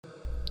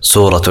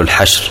سورة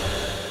الحشر.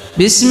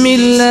 بسم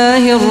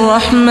الله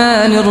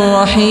الرحمن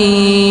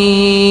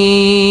الرحيم.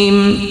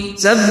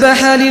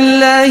 سبح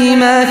لله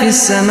ما في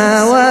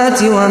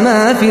السماوات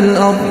وما في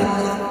الأرض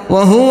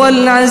وهو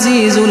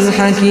العزيز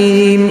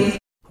الحكيم.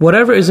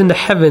 Whatever is in the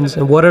heavens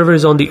and whatever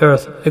is on the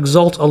earth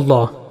exalts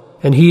Allah,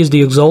 and He is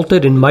the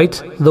exalted in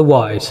might, the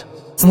wise.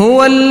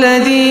 هو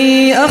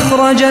الذي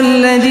أخرج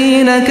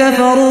الذين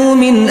كفروا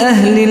من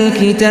أهل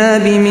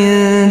الكتاب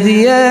من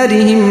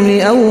ديارهم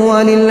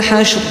لأول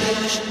الحشر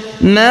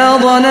ما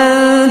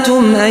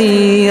ظننتم أن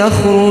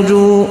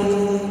يخرجوا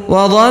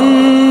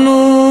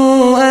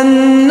وظنوا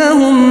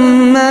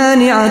أنهم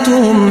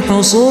مانعتهم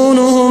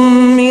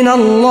حصونهم من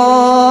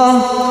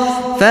الله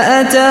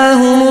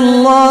فأتاهم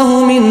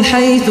الله من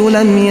حيث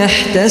لم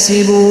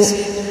يحتسبوا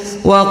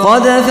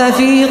وقذف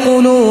في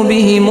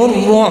قلوبهم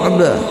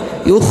الرعب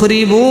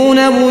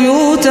يخربون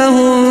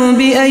بيوتهم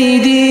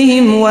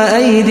بأيديهم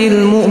وأيدي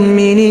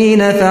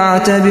المؤمنين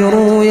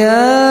فاعتبروا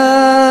يا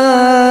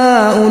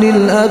أولي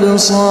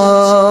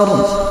الأبصار.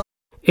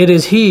 It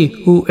is He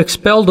who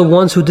expelled the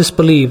ones who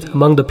disbelieved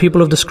among the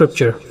people of the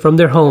scripture from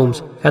their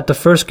homes at the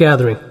first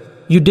gathering.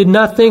 You did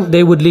not think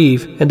they would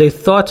leave, and they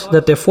thought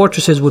that their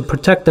fortresses would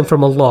protect them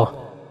from Allah.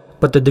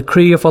 But the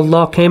decree of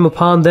Allah came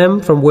upon them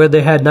from where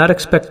they had not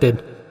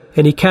expected,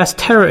 and He cast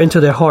terror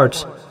into their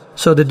hearts.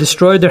 So they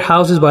destroyed their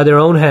houses by their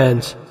own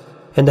hands,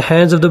 and the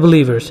hands of the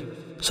believers.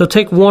 So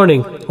take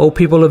warning, O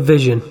people of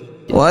vision.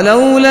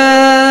 ولولا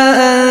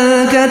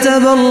أن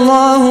كتب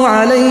الله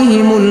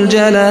عليهم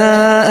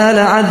الجلاء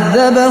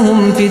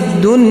لعذبهم في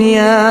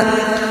الدنيا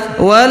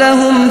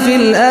ولهم في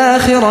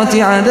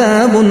الآخرة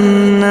عذاب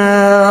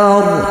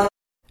النار.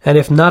 And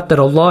if not that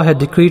Allah had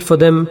decreed for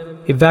them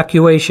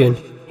evacuation,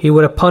 He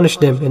would have punished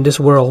them in this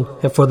world,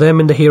 and for them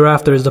in the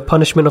hereafter is the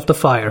punishment of the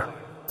fire.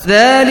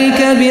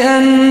 ذلك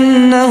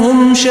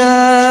بأنهم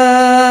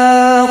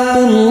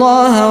شاقوا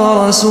الله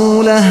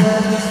ورسوله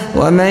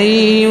ومن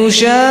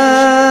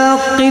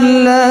يشاق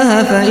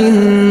الله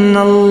فإن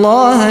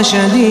الله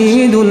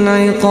شديد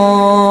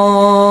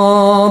العقاب.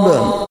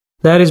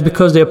 That is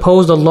because they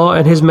opposed Allah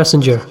and His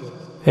Messenger,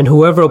 and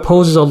whoever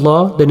opposes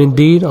Allah, then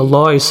indeed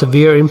Allah is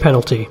severe in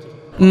penalty.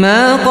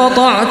 ما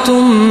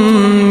قطعتم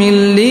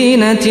من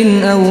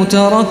لينة أو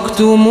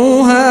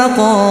تركتموها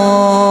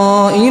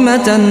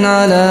قائمة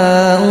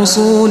على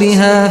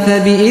أصولها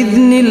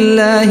فبإذن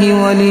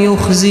الله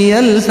وليخزي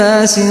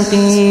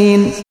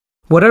الفاسقين.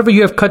 Whatever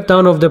you have cut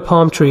down of their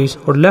palm trees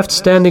or left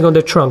standing on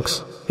their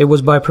trunks, it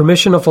was by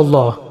permission of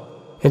Allah,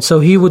 and so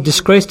He would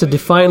disgrace the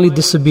defiantly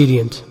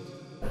disobedient.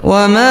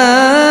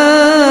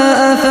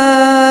 وما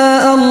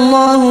أفاء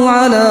الله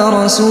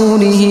على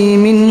رسوله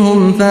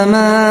منهم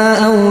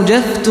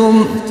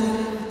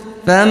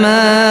فما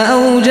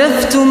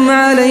أوجفتم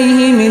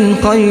عليه من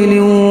خيل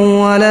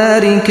ولا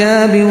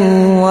ركاب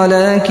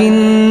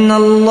ولكن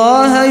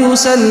الله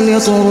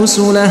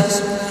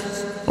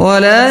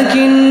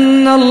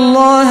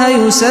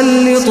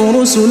يسلط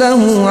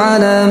رسله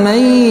على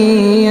من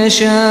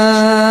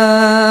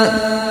يشاء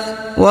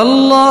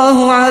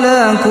والله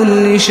على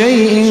كل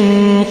شيء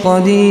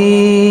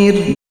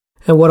قدير.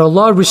 And what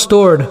Allah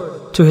restored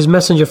to His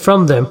Messenger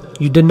from them,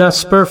 you did not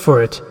spur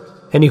for it,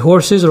 any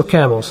horses or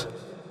camels.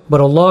 But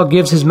Allah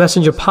gives His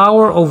Messenger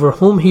power over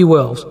whom He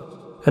wills,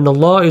 and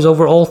Allah is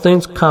over all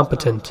things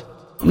competent.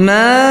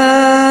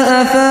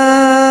 ما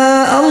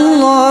أفاء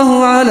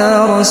الله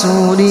على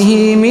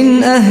رسوله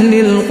من أهل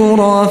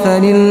القرى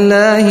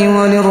فلله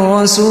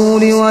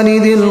وللرسول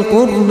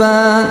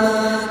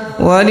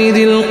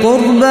ولذي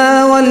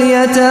القربى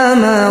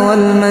واليتامى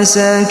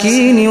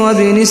والمساكين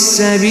وابن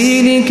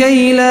السبيل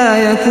كي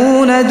لا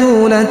يكون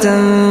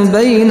دولة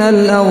بين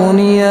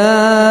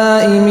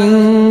الأغنياء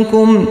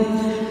منكم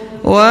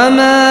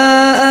وما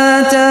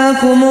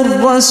آتاكم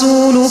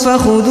الرسول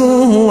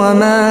فخذوه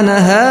وما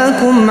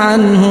نهاكم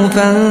عنه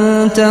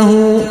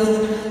فانتهوا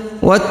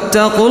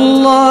واتقوا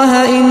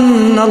الله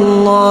إن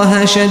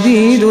الله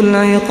شديد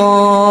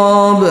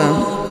العقاب.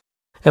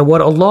 And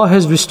what Allah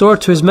has restored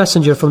to His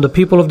Messenger from the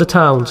people of the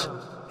towns,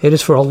 it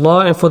is for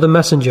Allah and for the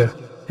Messenger,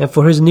 and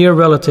for His near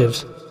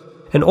relatives,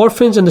 and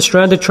orphans and the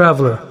stranded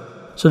traveler,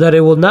 so that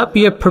it will not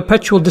be a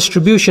perpetual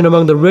distribution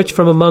among the rich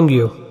from among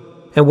you.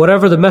 And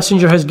whatever the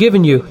Messenger has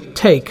given you,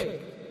 take,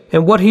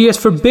 and what He has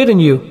forbidden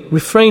you,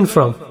 refrain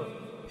from.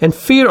 And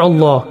fear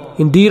Allah,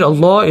 indeed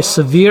Allah is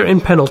severe in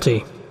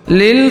penalty.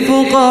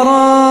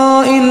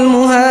 للفقراء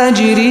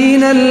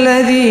المهاجرين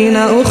الذين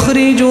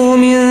أخرجوا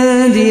من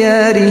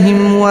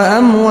ديارهم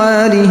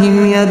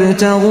وأموالهم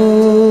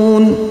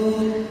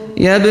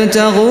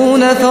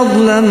يبتغون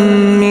فضلا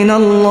من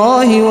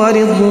الله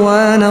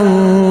ورضوانا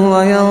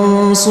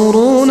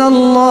وينصرون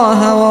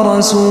الله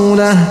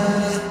ورسوله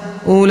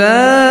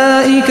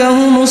أولئك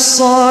هم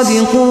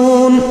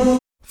الصادقون.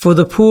 For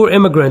the poor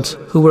immigrants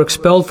who were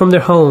expelled from their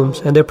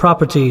homes and their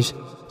properties,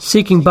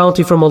 seeking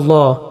bounty from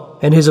Allah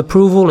and His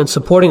approval and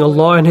supporting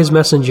Allah and His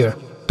Messenger,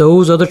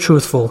 those are the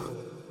truthful.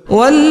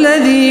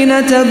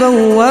 والذين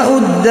تبوأوا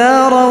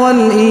الدار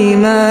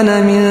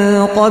والإيمان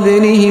من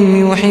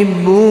قبلهم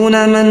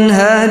يحبون من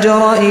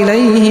هاجر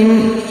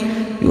إليهم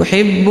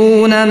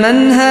يحبون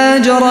من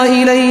هاجر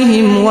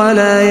إليهم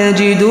ولا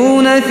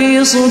يجدون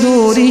في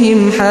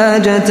صدورهم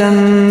حاجة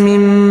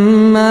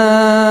مما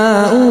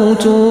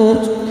أوتوا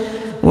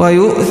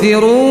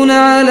ويؤثرون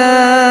على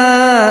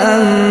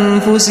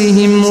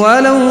أنفسهم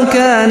ولو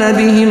كان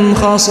بهم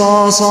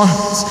خصاصة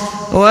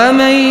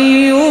ومن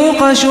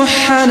يوق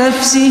شح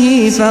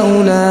نفسه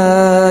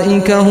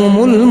فأولئك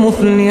هم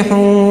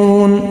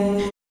المفلحون.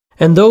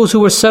 And those who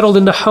were settled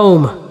in the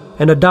home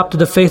and adopted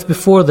the faith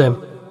before them,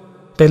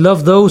 they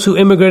love those who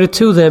immigrated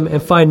to them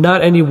and find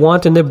not any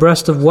want in their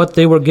breast of what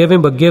they were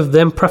given, but give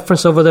them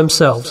preference over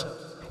themselves,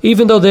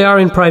 even though they are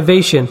in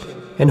privation.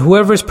 And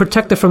whoever is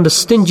protected from the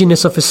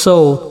stinginess of his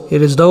soul,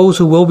 it is those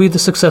who will be the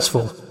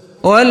successful.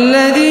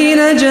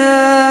 والذين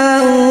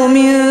جاءوا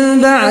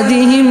من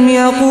بعدهم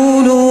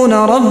يقولون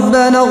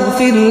ربنا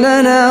اغفر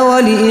لنا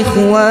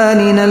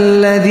ولإخواننا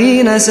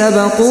الذين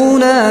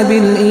سبقونا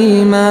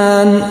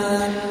بالإيمان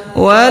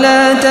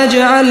ولا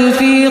تجعل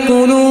في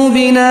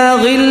قلوبنا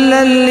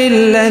غلا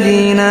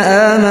للذين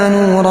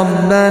آمنوا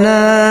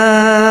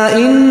ربنا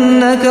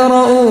إنك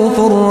رؤوف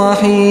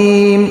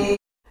رحيم.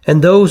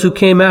 And those who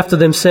came after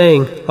them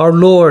saying, Our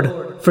Lord,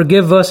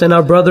 forgive us and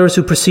our brothers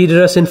who preceded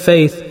us in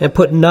faith, and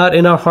put not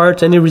in our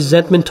hearts any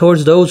resentment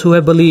towards those who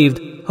have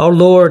believed. Our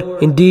Lord,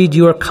 indeed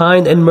you are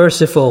kind and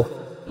merciful.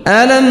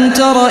 ألم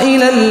تر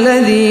إلى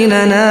الذين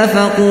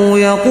نافقوا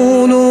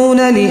يقولون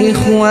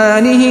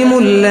لإخوانهم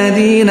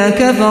الذين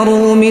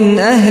كفروا من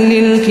أهل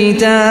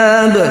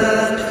الكتاب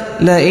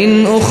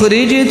لئن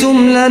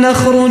أخرجتم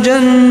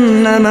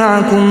لنخرجن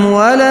معكم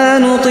ولا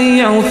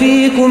نطيع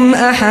فيكم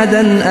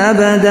أحدا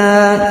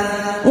أبدا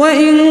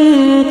وإن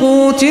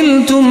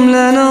قوتلتم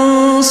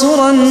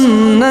لننصرنكم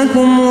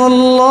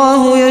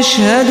والله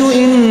يشهد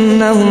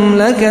إنهم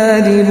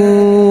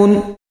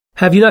لكاذبون.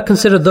 Have you not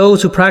considered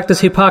those who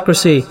practice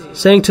hypocrisy,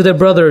 saying to their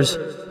brothers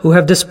who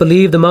have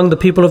disbelieved among the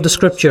people of the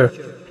Scripture,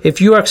 If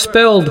you are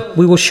expelled,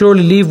 we will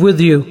surely leave with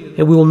you,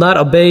 and we will not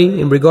obey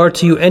in regard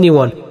to you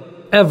anyone,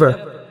 ever.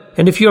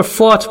 And if you are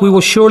fought, we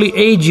will surely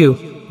aid you,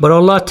 but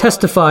Allah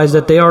testifies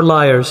that they are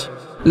liars.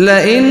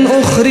 لئن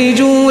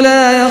أخرجوا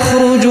لا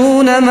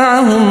يخرجون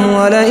معهم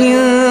ولئن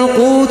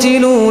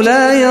قوتلوا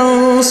لا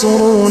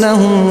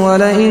ينصرونهم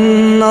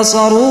ولئن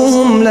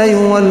نصروهم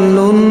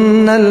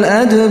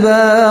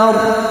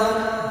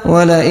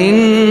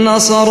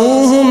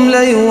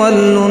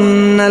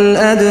ليولن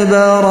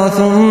الأدبار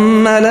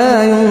ثم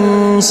لا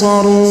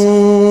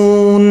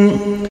ينصرون.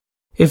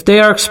 If they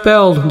are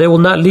expelled, they will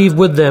not leave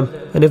with them,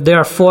 and if they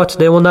are fought,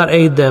 they will not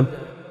aid them.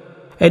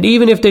 And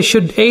even if they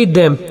should aid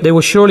them, they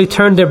will surely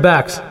turn their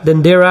backs,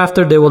 then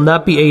thereafter they will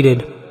not be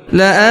aided.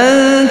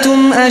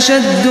 لأنتم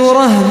أشد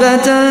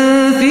رهبة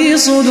في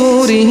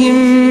صدورهم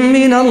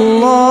من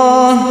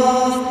الله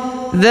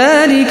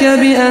ذلك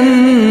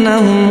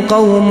بأنهم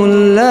قوم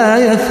لا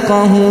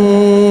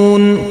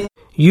يفقهون.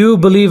 You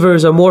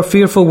believers are more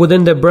fearful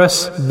within their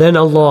breasts than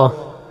Allah.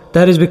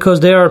 That is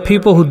because they are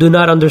people who do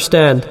not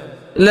understand.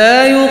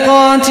 لا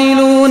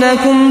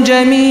يقاتلونكم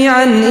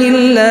جميعا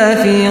إلا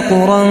في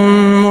قرى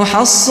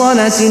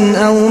محصنة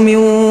أو من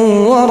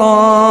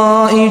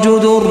وراء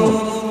جدر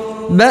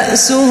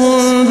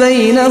بأسهم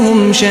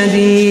بينهم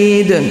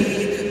شديد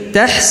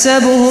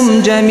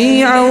تحسبهم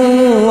جميعا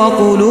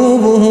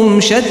وقلوبهم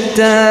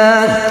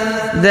شتى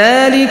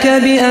ذلك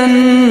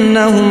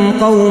بأنهم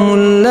قوم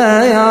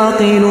لا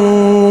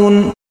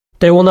يعقلون.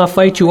 They will not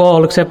fight you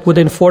all except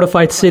within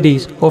fortified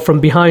cities or from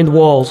behind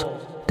walls.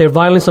 Their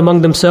violence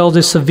among themselves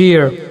is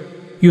severe.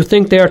 You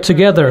think they are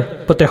together,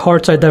 but their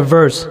hearts are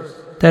diverse.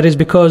 That is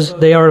because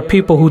they are a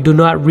people who do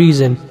not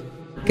reason.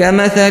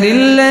 كمثل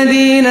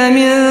الذين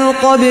من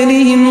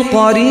قبلهم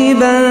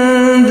قريبا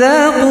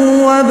ذاقوا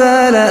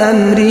وبال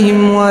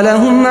أمرهم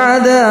ولهم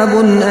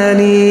عذاب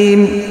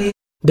أليم.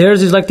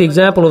 Theirs is like the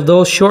example of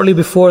those shortly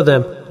before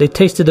them. They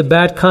tasted the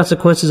bad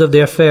consequences of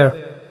their affair,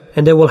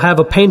 and they will have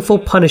a painful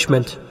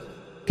punishment.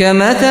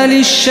 كمثل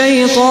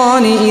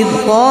الشيطان إذ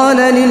قال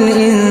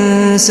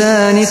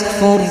للإنسان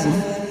اكفر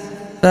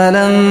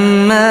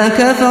فلما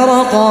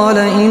كفر قال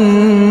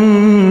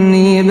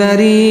إني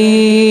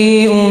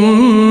بريء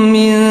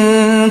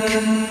منك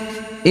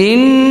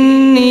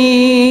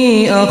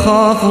إني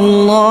أخاف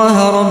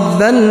الله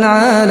رب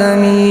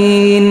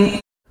العالمين.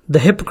 The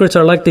hypocrites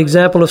are like the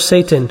example of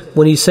Satan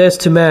when he says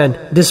to man,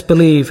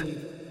 disbelieve.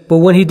 But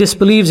when he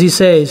disbelieves, he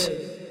says,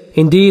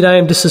 Indeed, I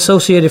am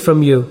disassociated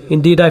from you.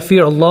 Indeed, I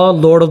fear Allah,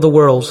 Lord of the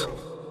worlds.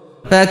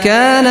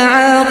 فكان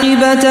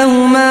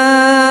عاقبتهما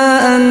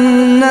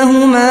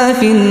أنهما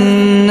في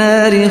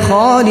النار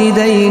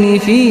خالدين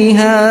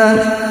فيها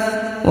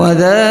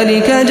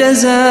وذلك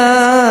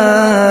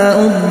جزاء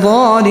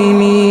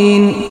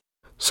الظالمين.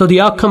 So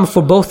the outcome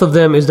for both of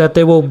them is that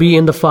they will be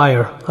in the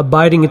fire,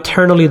 abiding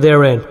eternally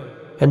therein,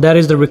 and that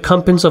is the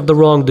recompense of the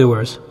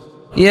wrongdoers.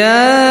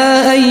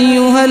 يا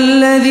أيها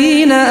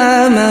الذين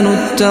آمنوا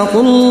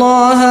اتقوا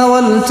الله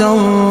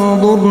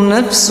ولتنظر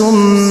نفس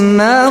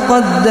ما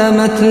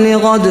قدمت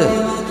لغد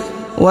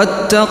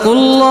واتقوا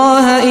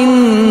الله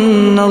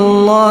إن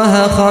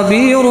الله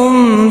خبير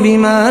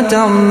بما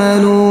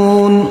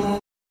تعملون.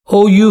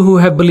 O you who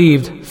have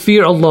believed,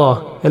 fear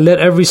Allah, and let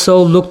every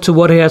soul look to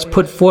what He has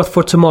put forth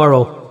for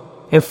tomorrow.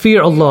 And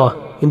fear Allah,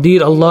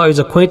 indeed Allah is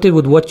acquainted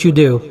with what you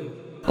do.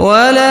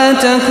 ولا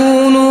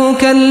تكونوا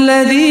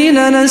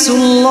كالذين نسوا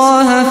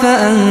الله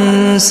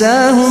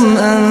فأنساهم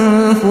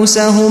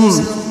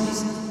أنفسهم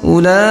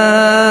أولئك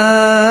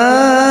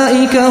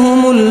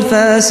هم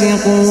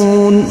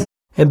الفاسقون.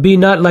 And be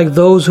not like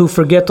those who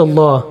forget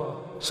Allah,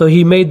 so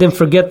He made them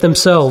forget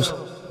themselves.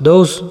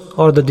 Those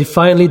are the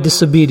defiantly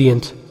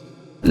disobedient.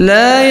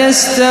 لا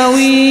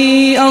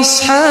يستوي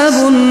أصحاب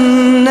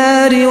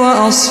النار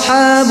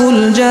وأصحاب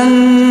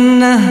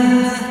الجنة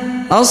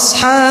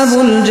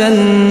أصحاب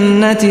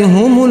الجنة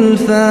هم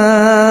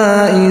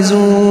الفائزون.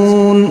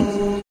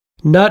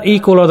 Not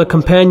equal are the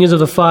companions of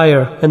the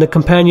fire and the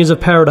companions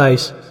of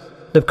paradise.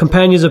 The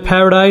companions of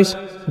paradise,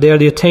 they are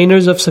the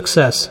attainers of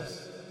success.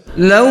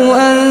 لو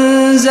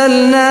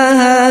أنزلنا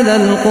هذا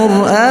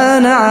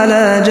القرآن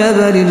على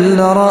جبل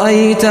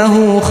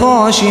لرأيته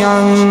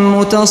خاشعا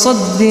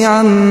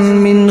متصدعا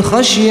من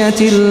خشية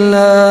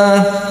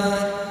الله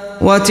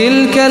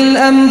وتلك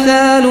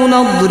الأمثال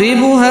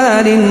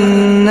نضربها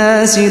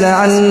للناس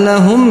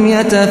لعلهم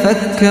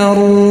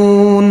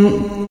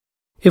يتفكرون.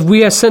 If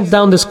we had sent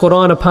down this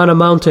Quran upon a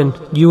mountain,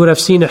 you would have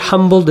seen it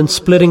humbled and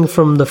splitting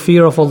from the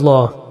fear of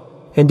Allah.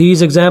 And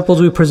these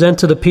examples we present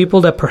to the people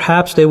that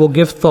perhaps they will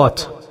give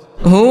thought.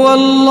 هو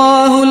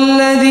الله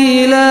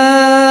الذي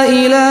لا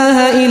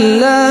إله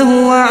إلا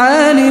هو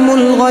عالم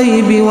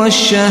الغيب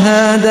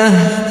والشهادة.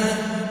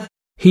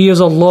 He is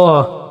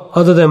Allah,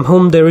 other than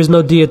whom there is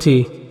no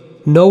deity,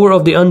 knower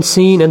of the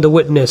unseen and the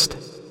witnessed.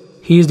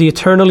 He is the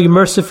eternally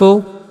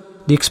merciful,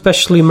 the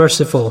especially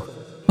merciful.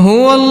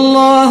 هو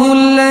الله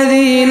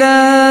الذي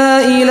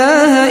لا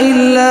إله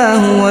إلا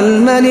هو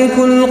الملك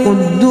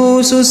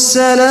القدوس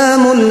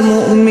السلام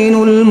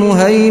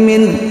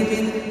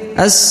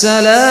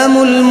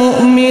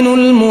المؤمن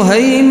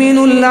المهيمن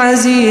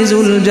العزيز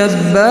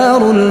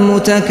الجبار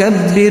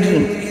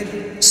المتكبر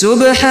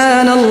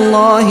سبحان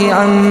الله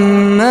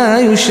عما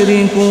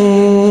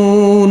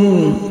يشركون.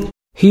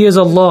 He is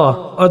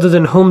Allah, other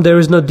than whom there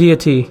is no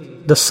deity,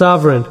 the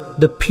sovereign,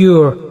 the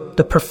pure,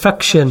 the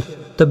perfection,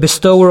 the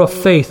bestower of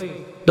faith,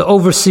 the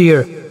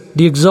overseer,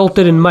 the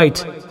exalted in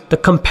might, the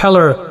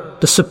compeller,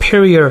 the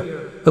superior.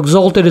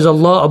 Exalted is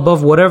Allah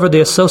above whatever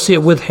they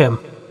associate with Him.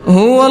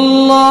 هو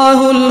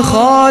الله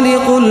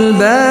الخالق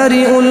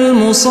البارئ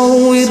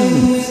المصور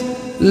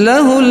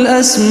له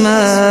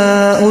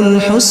الأسماء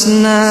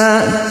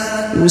الحسنى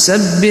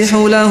يسبح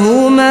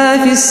له ما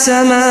في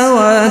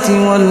السماوات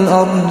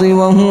والأرض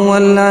وهو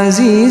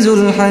العزيز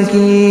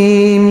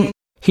الحكيم.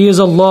 He is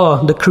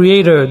Allah, the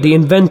Creator, the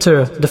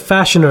Inventor, the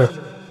Fashioner.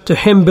 To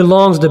Him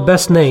belongs the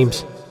best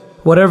names.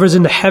 Whatever is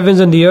in the heavens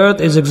and the earth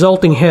is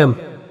exalting Him,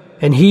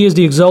 and He is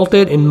the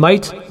exalted in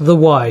might, the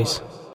wise.